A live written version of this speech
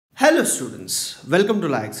Hello students, welcome to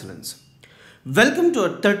La Excellence. Welcome to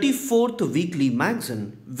our 34th weekly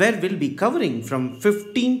magazine where we'll be covering from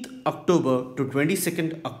 15th October to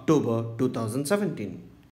 22nd October 2017.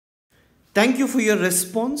 Thank you for your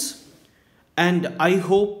response and I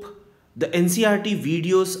hope the NCERT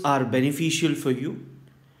videos are beneficial for you.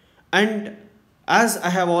 And as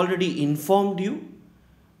I have already informed you,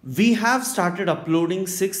 we have started uploading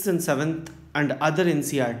 6th and 7th and other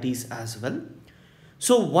NCERTs as well.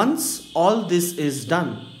 So once all this is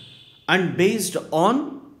done and based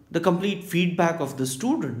on the complete feedback of the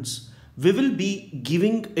students, we will be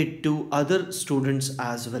giving it to other students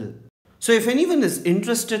as well. So if anyone is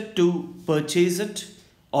interested to purchase it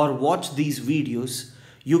or watch these videos,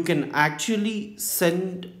 you can actually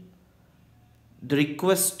send the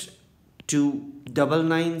request to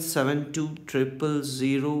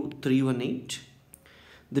 9972000318.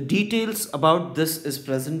 The details about this is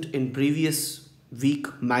present in previous week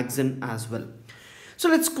magazine as well. So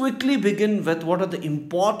let's quickly begin with what are the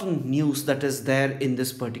important news that is there in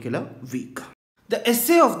this particular week. The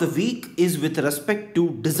essay of the week is with respect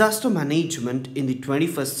to disaster management in the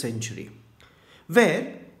 21st century,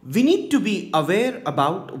 where we need to be aware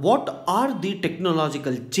about what are the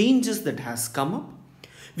technological changes that has come up.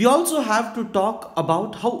 We also have to talk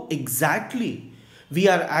about how exactly we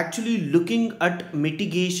are actually looking at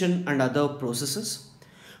mitigation and other processes.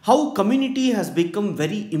 How community has become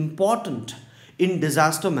very important in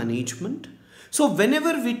disaster management. So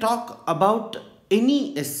whenever we talk about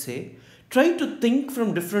any essay, try to think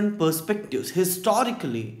from different perspectives.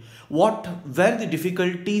 Historically, what were the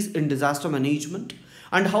difficulties in disaster management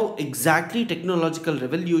and how exactly technological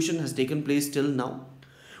revolution has taken place till now?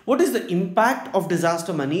 What is the impact of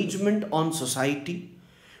disaster management on society?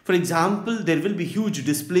 For example, there will be huge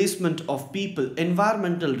displacement of people.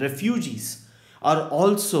 Environmental refugees are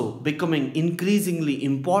also becoming increasingly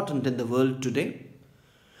important in the world today.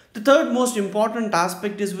 The third most important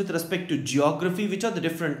aspect is with respect to geography, which are the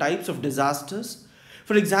different types of disasters.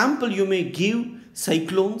 For example, you may give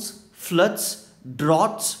cyclones, floods,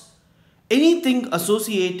 droughts, anything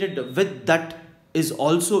associated with that is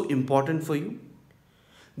also important for you.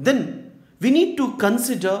 Then we need to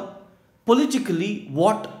consider politically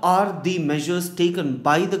what are the measures taken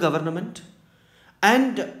by the government,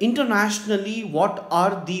 and internationally what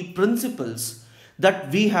are the principles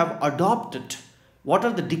that we have adopted, what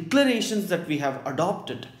are the declarations that we have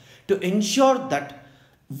adopted to ensure that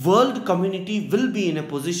world community will be in a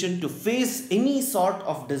position to face any sort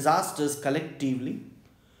of disasters collectively.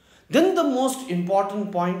 Then the most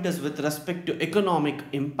important point is with respect to economic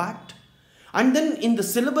impact. And then in the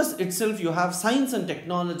syllabus itself you have science and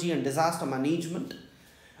technology and disaster management.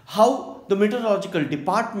 How the meteorological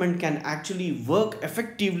department can actually work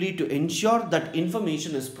effectively to ensure that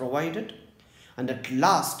information is provided. And at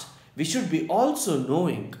last, we should be also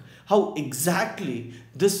knowing how exactly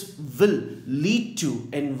this will lead to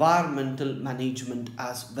environmental management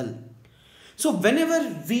as well. So whenever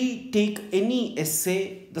we take any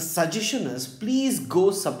essay, the suggestion is please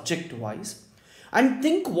go subject wise and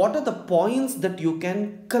think what are the points that you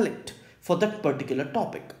can collect for that particular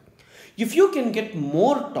topic. If you can get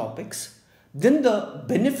more topics, then the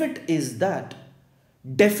benefit is that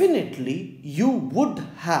definitely you would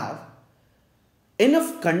have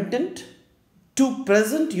enough content to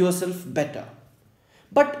present yourself better.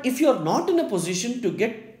 But if you are not in a position to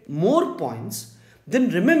get more points, then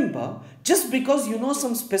remember, just because you know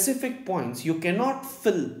some specific points, you cannot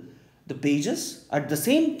fill the pages. At the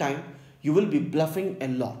same time, you will be bluffing a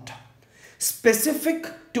lot.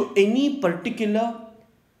 Specific to any particular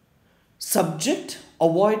subject,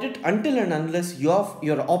 avoid it until and unless your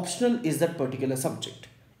optional is that particular subject.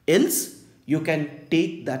 Else, you can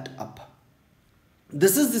take that up.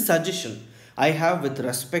 This is the suggestion I have with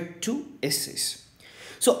respect to essays.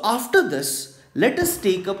 So after this, let us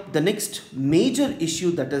take up the next major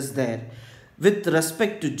issue that is there with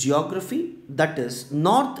respect to geography, that is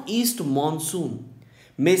northeast monsoon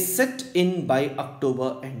may set in by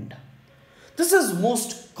October end. This is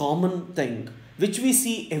most common thing which we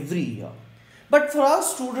see every year. But for our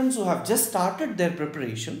students who have just started their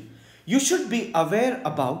preparation, you should be aware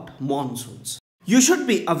about monsoons. You should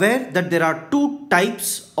be aware that there are two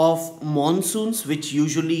types of monsoons which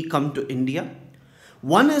usually come to India.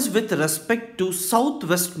 One is with respect to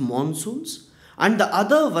southwest monsoons and the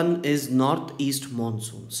other one is northeast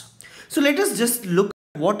monsoons. So let us just look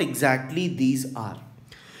at what exactly these are.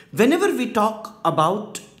 Whenever we talk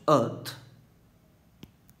about Earth,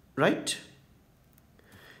 right?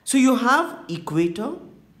 So you have equator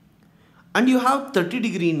and you have 30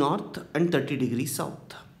 degree north and 30 degree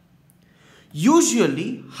south.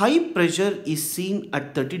 Usually, high pressure is seen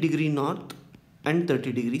at 30° north and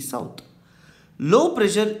 30° south. Low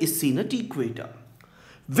pressure is seen at equator.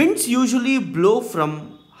 Winds usually blow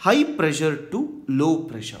from high pressure to low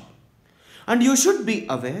pressure. And you should be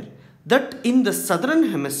aware that in the southern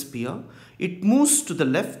hemisphere, it moves to the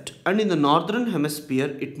left, and in the northern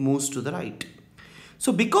hemisphere, it moves to the right.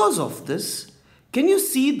 So because of this, can you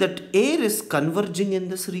see that air is converging in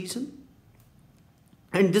this region?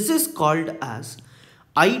 And this is called as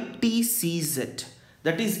ITCZ,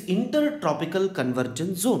 that is Intertropical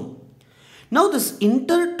Convergence Zone. Now this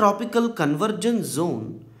Intertropical Convergence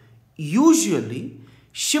Zone usually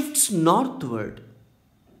shifts northward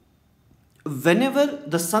whenever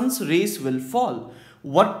the sun's rays will fall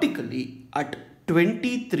vertically at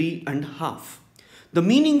 23.5. The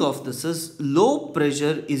meaning of this is low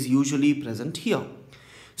pressure is usually present here.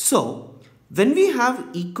 So when we have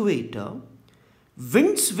equator,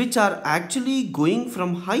 winds which are actually going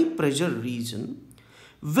from high pressure region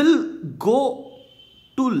will go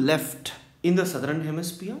to left in the southern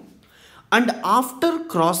hemisphere, and after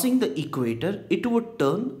crossing the equator it would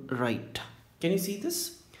turn right. Can you see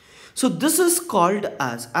this? So this is called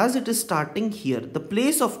as it is starting here, the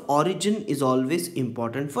place of origin is always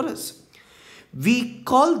important for us. We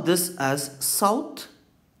call this as south-west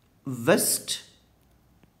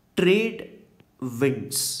trade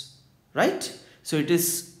winds, right? So it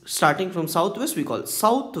is starting from southwest, we call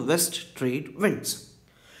southwest trade winds.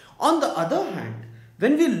 On the other hand,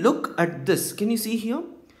 when we look at this, can you see here?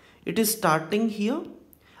 It is starting here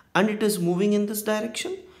and it is moving in this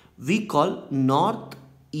direction. We call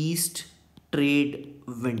northeast trade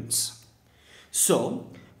winds. So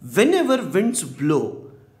whenever winds blow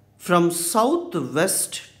from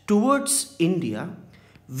southwest towards India,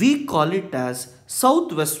 we call it as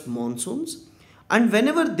southwest monsoons, and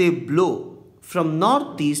whenever they blow from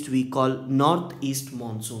northeast, we call northeast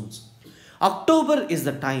monsoons. October is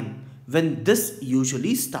the time when this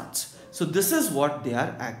usually starts. So this is what they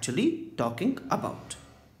are actually talking about.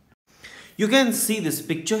 You can see this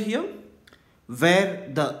picture here where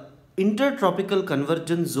the intertropical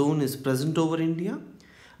convergence zone is present over India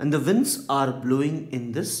and the winds are blowing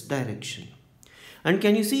in this direction. And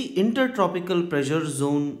can you see intertropical pressure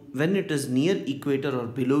zone when it is near equator or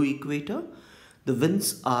below equator? The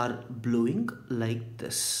winds are blowing like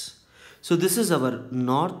this. So this is our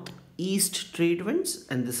northeast trade winds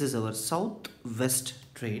and this is our southwest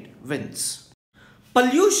trade winds.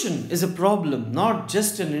 Pollution is a problem not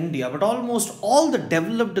just in India but almost all the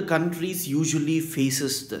developed countries usually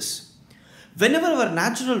faces this. Whenever our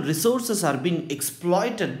natural resources are being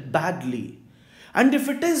exploited badly, and if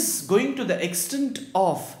it is going to the extent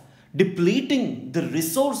of depleting the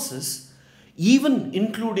resources, even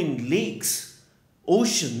including lakes,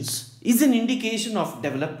 oceans, is an indication of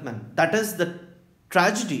development. That is the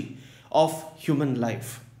tragedy of human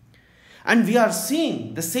life. And we are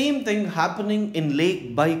seeing the same thing happening in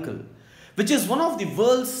Lake Baikal, which is one of the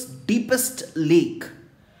world's deepest lake.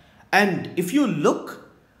 And if you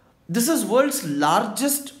look, this is world's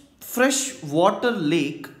largest freshwater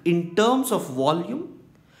lake in terms of volume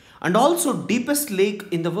and also deepest lake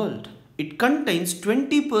in the world. It contains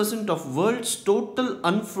 20% of world's total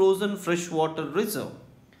unfrozen freshwater reserve.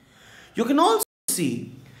 You can also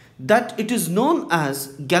see that it is known as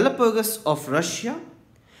Galapagos of Russia,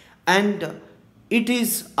 and it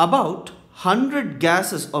is about 100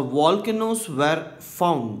 gases or volcanoes were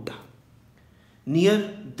found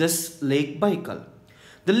near this Lake Baikal.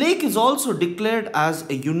 The lake is also declared as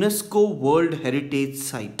a UNESCO World Heritage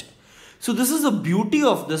Site. So this is the beauty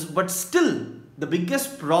of this, but still the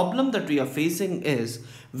biggest problem that we are facing is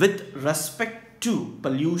with respect to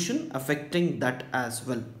pollution affecting that as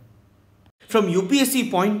well. From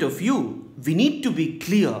UPSC point of view, we need to be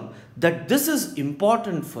clear that this is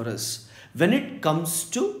important for us when it comes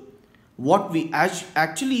to what we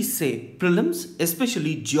actually say prelims,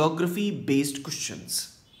 especially geography based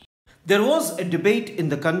questions. There was a debate in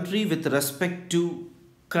the country with respect to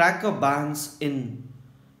cracker bans in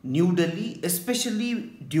New Delhi,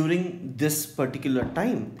 especially during this particular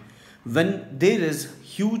time when there is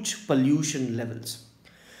huge pollution levels.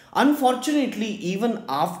 Unfortunately, even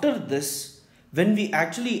after this, when we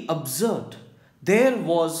actually observed, there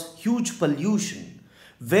was huge pollution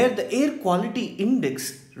where the air quality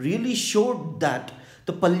index really showed that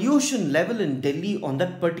the pollution level in Delhi on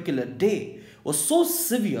that particular day was so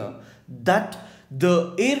severe that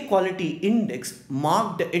the air quality index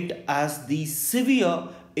marked it as the severe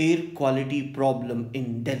air quality problem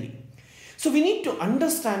in Delhi. So we need to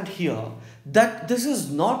understand here that this is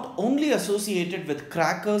not only associated with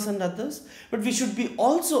crackers and others, but we should be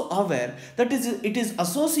also aware that it is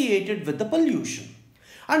associated with the pollution.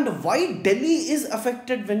 And why Delhi is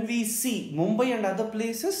affected when we see Mumbai and other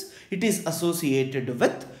places? It is associated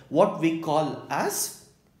with what we call as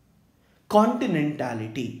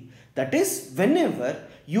continentality. That is, whenever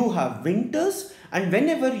you have winters and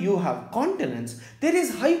whenever you have continents, there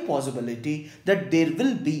is high possibility that there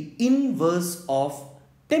will be inverse of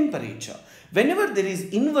temperature. Whenever there is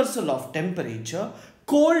inversal of temperature,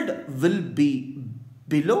 cold will be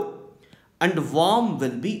below and warm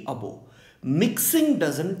will be above. Mixing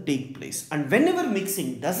doesn't take place, and whenever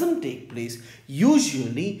mixing doesn't take place,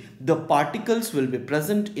 usually the particles will be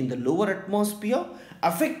present in the lower atmosphere,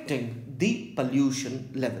 affecting the pollution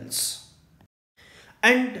levels.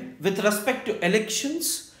 And with respect to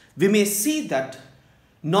elections, we may see that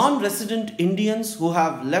non-resident Indians who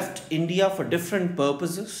have left India for different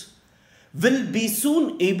purposes will be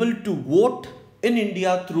soon able to vote in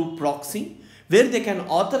India through proxy, where they can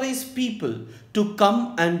authorize people to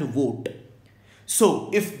come and vote. So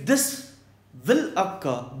if this will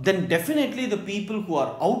occur, then definitely the people who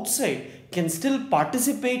are outside can still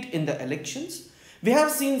participate in the elections. We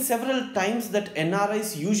have seen several times that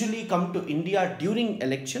NRIs usually come to India during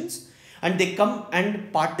elections and they come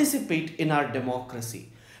and participate in our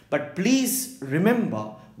democracy. But please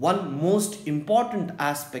remember one most important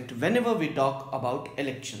aspect whenever we talk about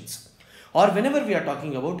elections or whenever we are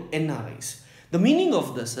talking about NRIs. The meaning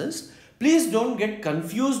of this is, please don't get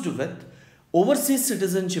confused with overseas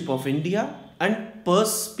citizenship of India and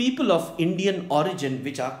people of Indian origin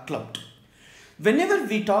which are clubbed. Whenever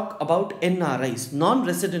we talk about NRIs,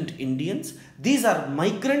 non-resident Indians, these are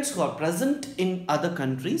migrants who are present in other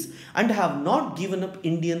countries and have not given up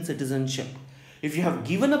Indian citizenship. If you have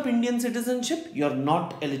given up Indian citizenship, you are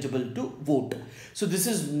not eligible to vote. So this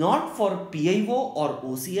is not for PIO or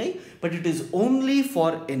OCI, but it is only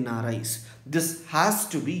for NRIs. This has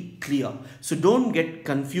to be clear. So don't get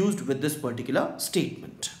confused with this particular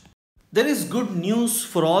statement. There is good news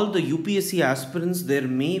for all the UPSC aspirants. There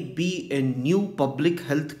may be a new public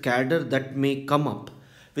health cadre that may come up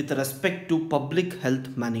with respect to public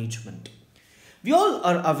health management. We all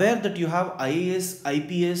are aware that you have IAS,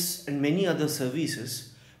 IPS and many other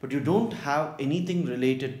services, but you don't have anything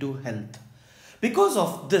related to health. Because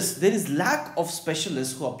of this, there is lack of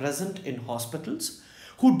specialists who are present in hospitals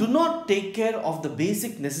who do not take care of the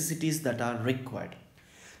basic necessities that are required.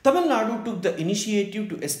 Tamil Nadu took the initiative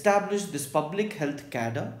to establish this public health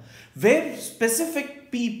cadre where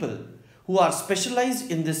specific people who are specialized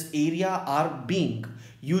in this area are being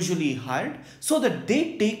usually hired so that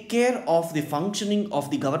they take care of the functioning of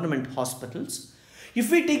the government hospitals. If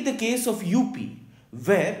we take the case of UP,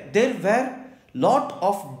 where there were lot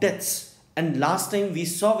of deaths, and last time we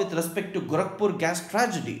saw with respect to Gorakhpur gas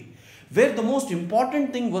tragedy, where the most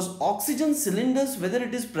important thing was oxygen cylinders, whether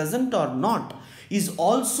it is present or not, is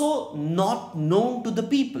also not known to the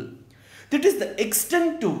people. That is the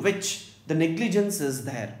extent to which the negligence is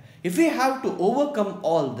there. If we have to overcome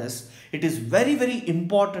all this, it is very, very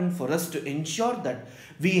important for us to ensure that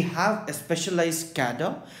we have a specialized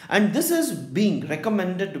cadre, and this is being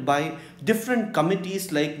recommended by different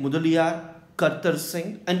committees like Mudaliar, Kartar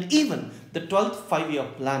Singh, and even the 12th 5-year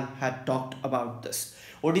plan had talked about this.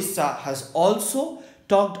 Odisha has also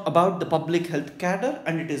talked about the public health cadre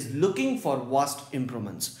and it is looking for vast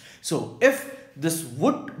improvements. So if this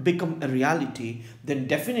would become a reality, then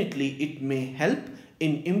definitely it may help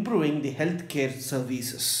in improving the healthcare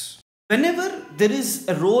services. Whenever there is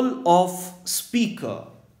a role of speaker,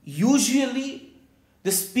 usually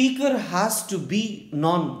the speaker has to be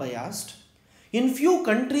non-biased. In few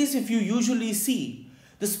countries, if you usually see,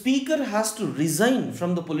 the speaker has to resign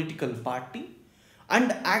from the political party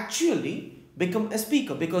and actually become a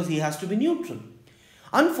speaker because he has to be neutral.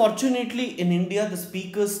 Unfortunately, in India, the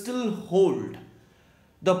speakers still hold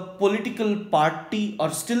the political party,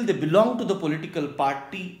 or still they belong to the political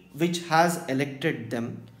party which has elected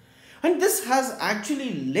them. And this has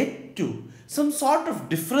actually led to some sort of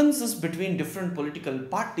differences between different political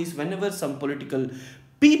parties whenever some political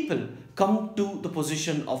people come to the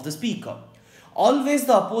position of the speaker. Always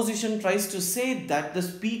the opposition tries to say that the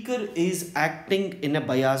speaker is acting in a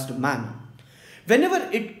biased manner. Whenever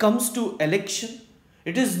it comes to election,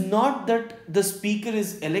 it is not that the speaker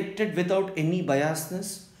is elected without any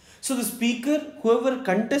biasness. So the speaker, whoever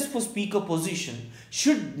contests for speaker position,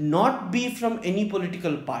 should not be from any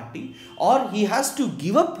political party, or he has to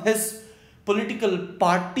give up his political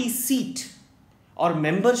party seat or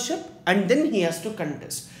membership and then he has to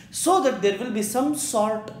contest, so that there will be some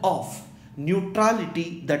sort of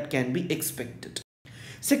neutrality that can be expected.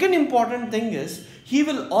 Second important thing is he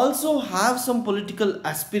will also have some political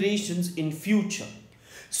aspirations in future.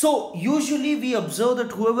 So usually we observe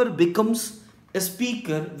that whoever becomes a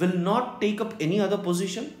speaker will not take up any other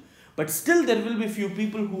position, but still there will be few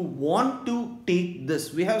people who want to take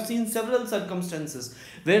this. We have seen several circumstances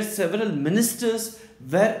where several ministers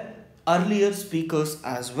were earlier speakers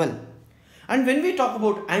as well. And when we talk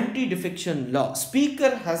about anti-defection law,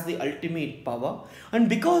 speaker has the ultimate power, and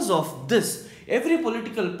because of this, every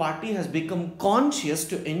political party has become conscious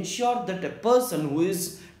to ensure that a person who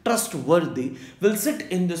is trustworthy will sit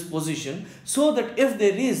in this position, so that if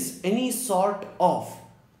there is any sort of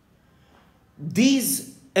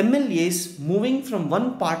these MLAs moving from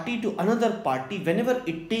one party to another party, whenever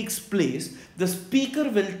it takes place, the speaker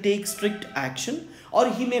will take strict action, or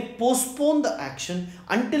he may postpone the action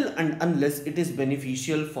until and unless it is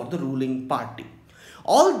beneficial for the ruling party.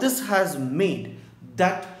 All this has made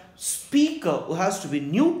that speaker who has to be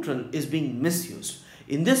neutral is being misused.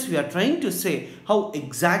 In this, we are trying to say how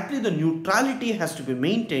exactly the neutrality has to be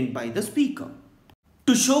maintained by the speaker.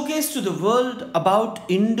 To showcase to the world about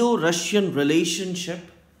Indo-Russian relationship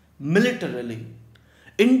militarily,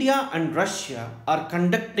 India and Russia are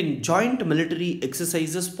conducting joint military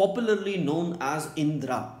exercises popularly known as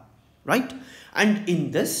Indra, right? And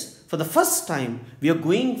in this, for the first time, we are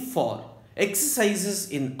going for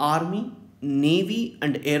exercises in Army, Navy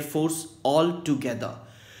and Air Force all together.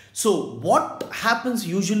 So what happens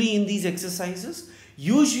usually in these exercises?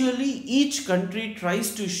 Usually each country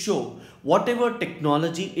tries to show whatever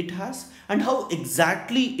technology it has and how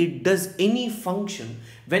exactly it does any function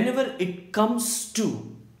whenever it comes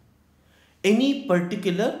to any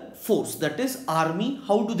particular force. That is, army,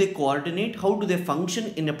 how do they coordinate, how do they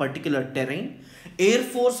function in a particular terrain, air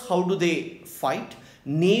force, how do they fight,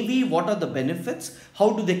 navy, what are the benefits,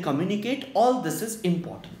 how do they communicate. All this is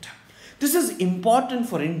important. This is important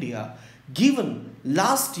for India given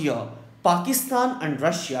last year Pakistan and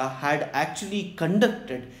Russia had actually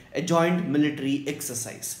conducted a joint military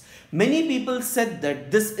exercise. Many people said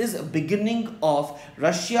that this is a beginning of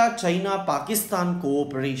Russia-China-Pakistan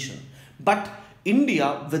cooperation. But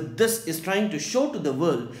India with this is trying to show to the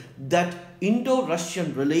world that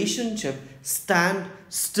Indo-Russian relationship stand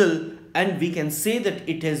still, and we can say that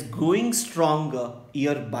it is growing stronger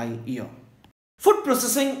year by year. Food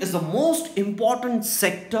processing is the most important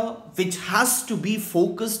sector which has to be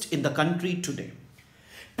focused in the country today.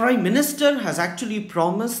 Prime Minister has actually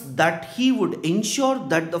promised that he would ensure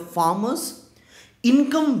that the farmers'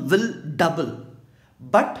 income will double.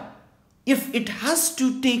 But if it has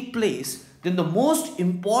to take place, then the most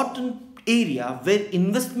important area where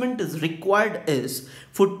investment is required is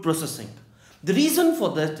food processing. The reason for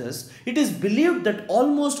that is, it is believed that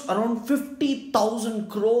almost around 50,000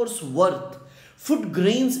 crores worth food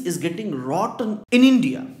grains is getting rotten in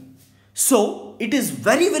India. So it is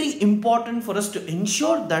very important for us to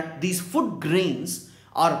ensure that these food grains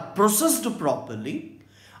are processed properly,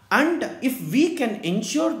 and if we can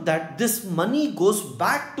ensure that this money goes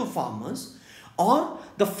back to farmers, or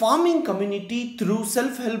the farming community through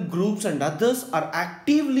self-help groups and others are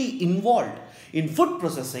actively involved in food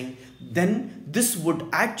processing, then this would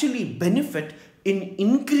actually benefit in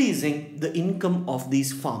increasing the income of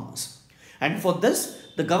these farmers. And for this,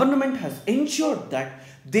 the government has ensured that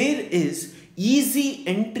there is easy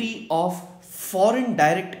entry of foreign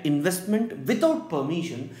direct investment without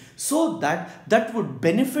permission, so that that would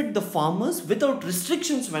benefit the farmers without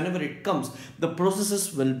restrictions. Whenever it comes, the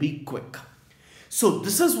processes will be quick. So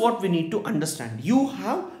this is what we need to understand. You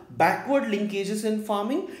have backward linkages in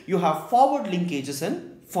farming, you have forward linkages in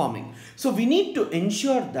farming. So we need to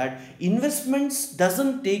ensure that investments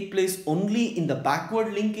doesn't take place only in the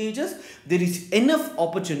backward linkages. There is enough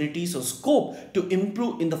opportunities or scope to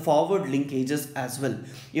improve in the forward linkages as well.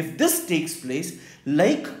 If this takes place,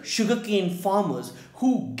 like sugarcane farmers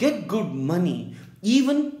who get good money,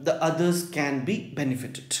 even the others can be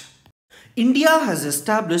benefited. India has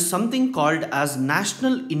established something called as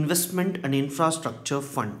National Investment and Infrastructure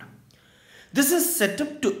Fund. This is set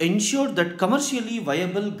up to ensure that commercially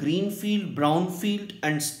viable greenfield, brownfield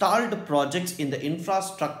and stalled projects in the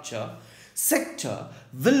infrastructure sector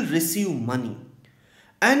will receive money.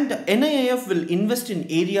 And NIIF will invest in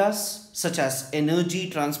areas such as energy,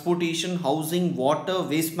 transportation, housing, water,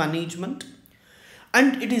 waste management.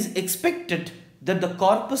 And it is expected that the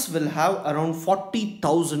corpus will have around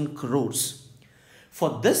 40,000 crores.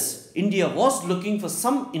 For this, India was looking for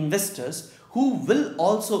some investors who will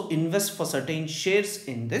also invest for certain shares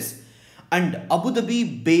in this, and Abu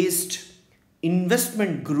Dhabi based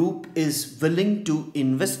investment group is willing to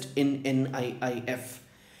invest in NIIF.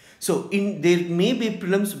 There may be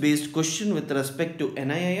prelims based question with respect to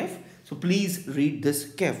NIIF. So please read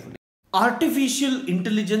this carefully. Artificial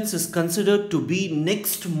intelligence is considered to be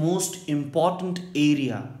next most important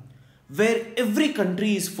area where every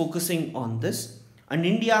country is focusing on this, and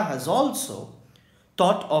India has also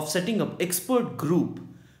thought of setting up expert group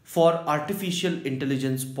for artificial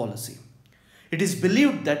intelligence policy. It is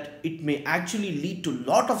believed that it may actually lead to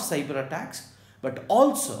lot of cyber attacks, but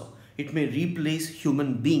also it may replace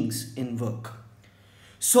human beings in work.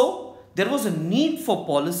 So there was a need for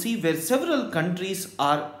policy where several countries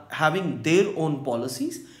are having their own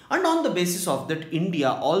policies, and on the basis of that India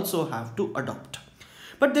also have to adopt.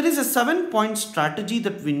 But there is a 7-point strategy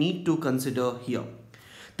that we need to consider here.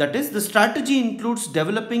 That is, the strategy includes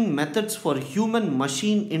developing methods for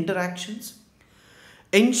human-machine interactions,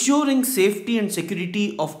 ensuring safety and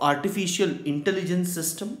security of artificial intelligence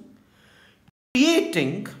system,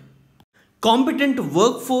 creating competent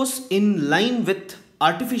workforce in line with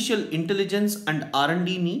artificial intelligence and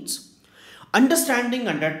R&D needs, understanding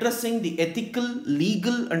and addressing the ethical,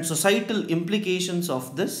 legal and societal implications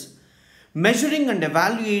of this, measuring and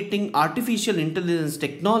evaluating artificial intelligence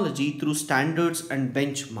technology through standards and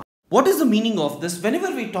benchmarks. What is the meaning of this?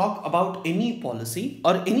 Whenever we talk about any policy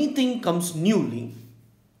or anything comes newly,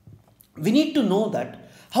 we need to know that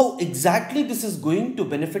how exactly this is going to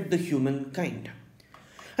benefit the humankind.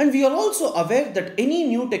 And we are also aware that any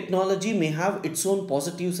new technology may have its own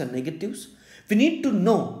positives and negatives. We need to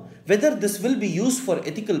know whether this will be used for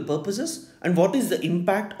ethical purposes and what is the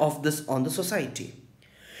impact of this on the society.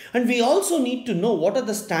 And we also need to know what are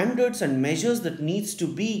the standards and measures that needs to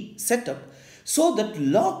be set up so that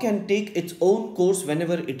law can take its own course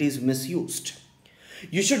whenever it is misused.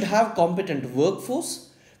 You should have competent workforce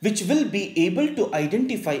which will be able to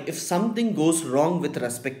identify if something goes wrong with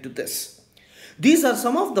respect to this. These are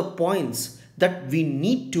some of the points that we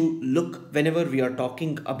need to look whenever we are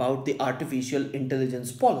talking about the artificial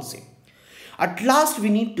intelligence policy. At last, we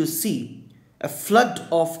need to see a flood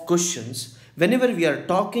of questions whenever we are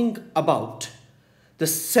talking about the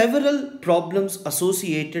several problems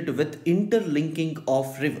associated with interlinking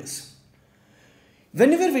of rivers.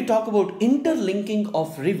 Whenever we talk about interlinking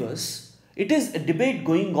of rivers, it is a debate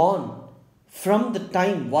going on from the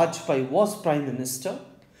time Vajpayee was Prime Minister.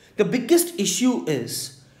 The biggest issue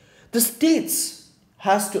is the states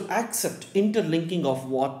has to accept interlinking of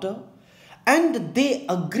water, and they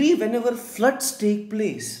agree whenever floods take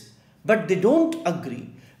place, but they don't agree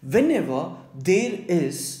whenever there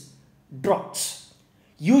is droughts.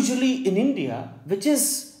 Usually in India, which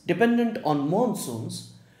is dependent on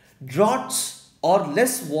monsoons, droughts or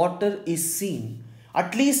less water is seen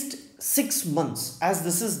at least 6 months, as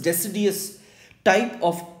this is deciduous type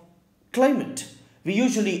of climate. We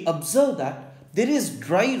usually observe that there is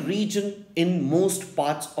dry region in most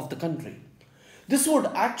parts of the country. This would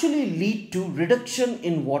actually lead to reduction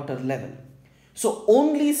in water level. So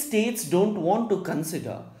only states don't want to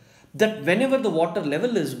consider that whenever the water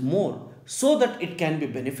level is more, so that it can be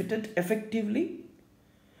benefited effectively.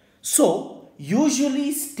 So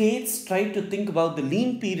usually states try to think about the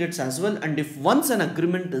lean periods as well, and if once an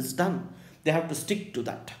agreement is done, they have to stick to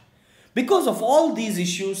that. Because of all these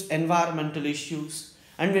issues, environmental issues,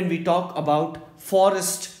 and when we talk about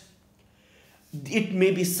forest, it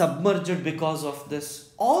may be submerged because of this.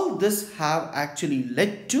 All this have actually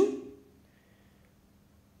led to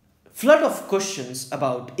flood of questions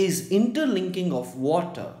about is interlinking of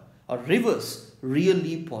water or rivers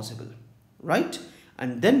really possible, right?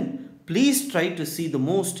 And then please try to see the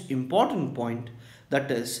most important point,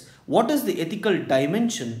 that is, what is the ethical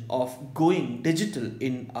dimension of going digital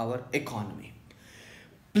in our economy?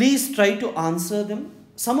 Please try to answer them.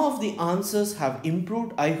 Some of the answers have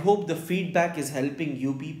improved. I hope the feedback is helping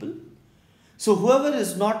you people. So whoever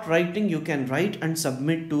is not writing, you can write and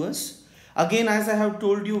submit to us. Again, as I have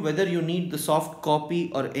told you, whether you need the soft copy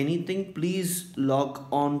or anything, please log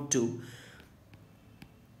on to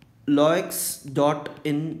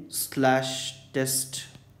laex.in/test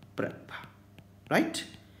prep. Right?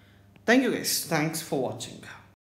 Thank you guys. Thanks for watching.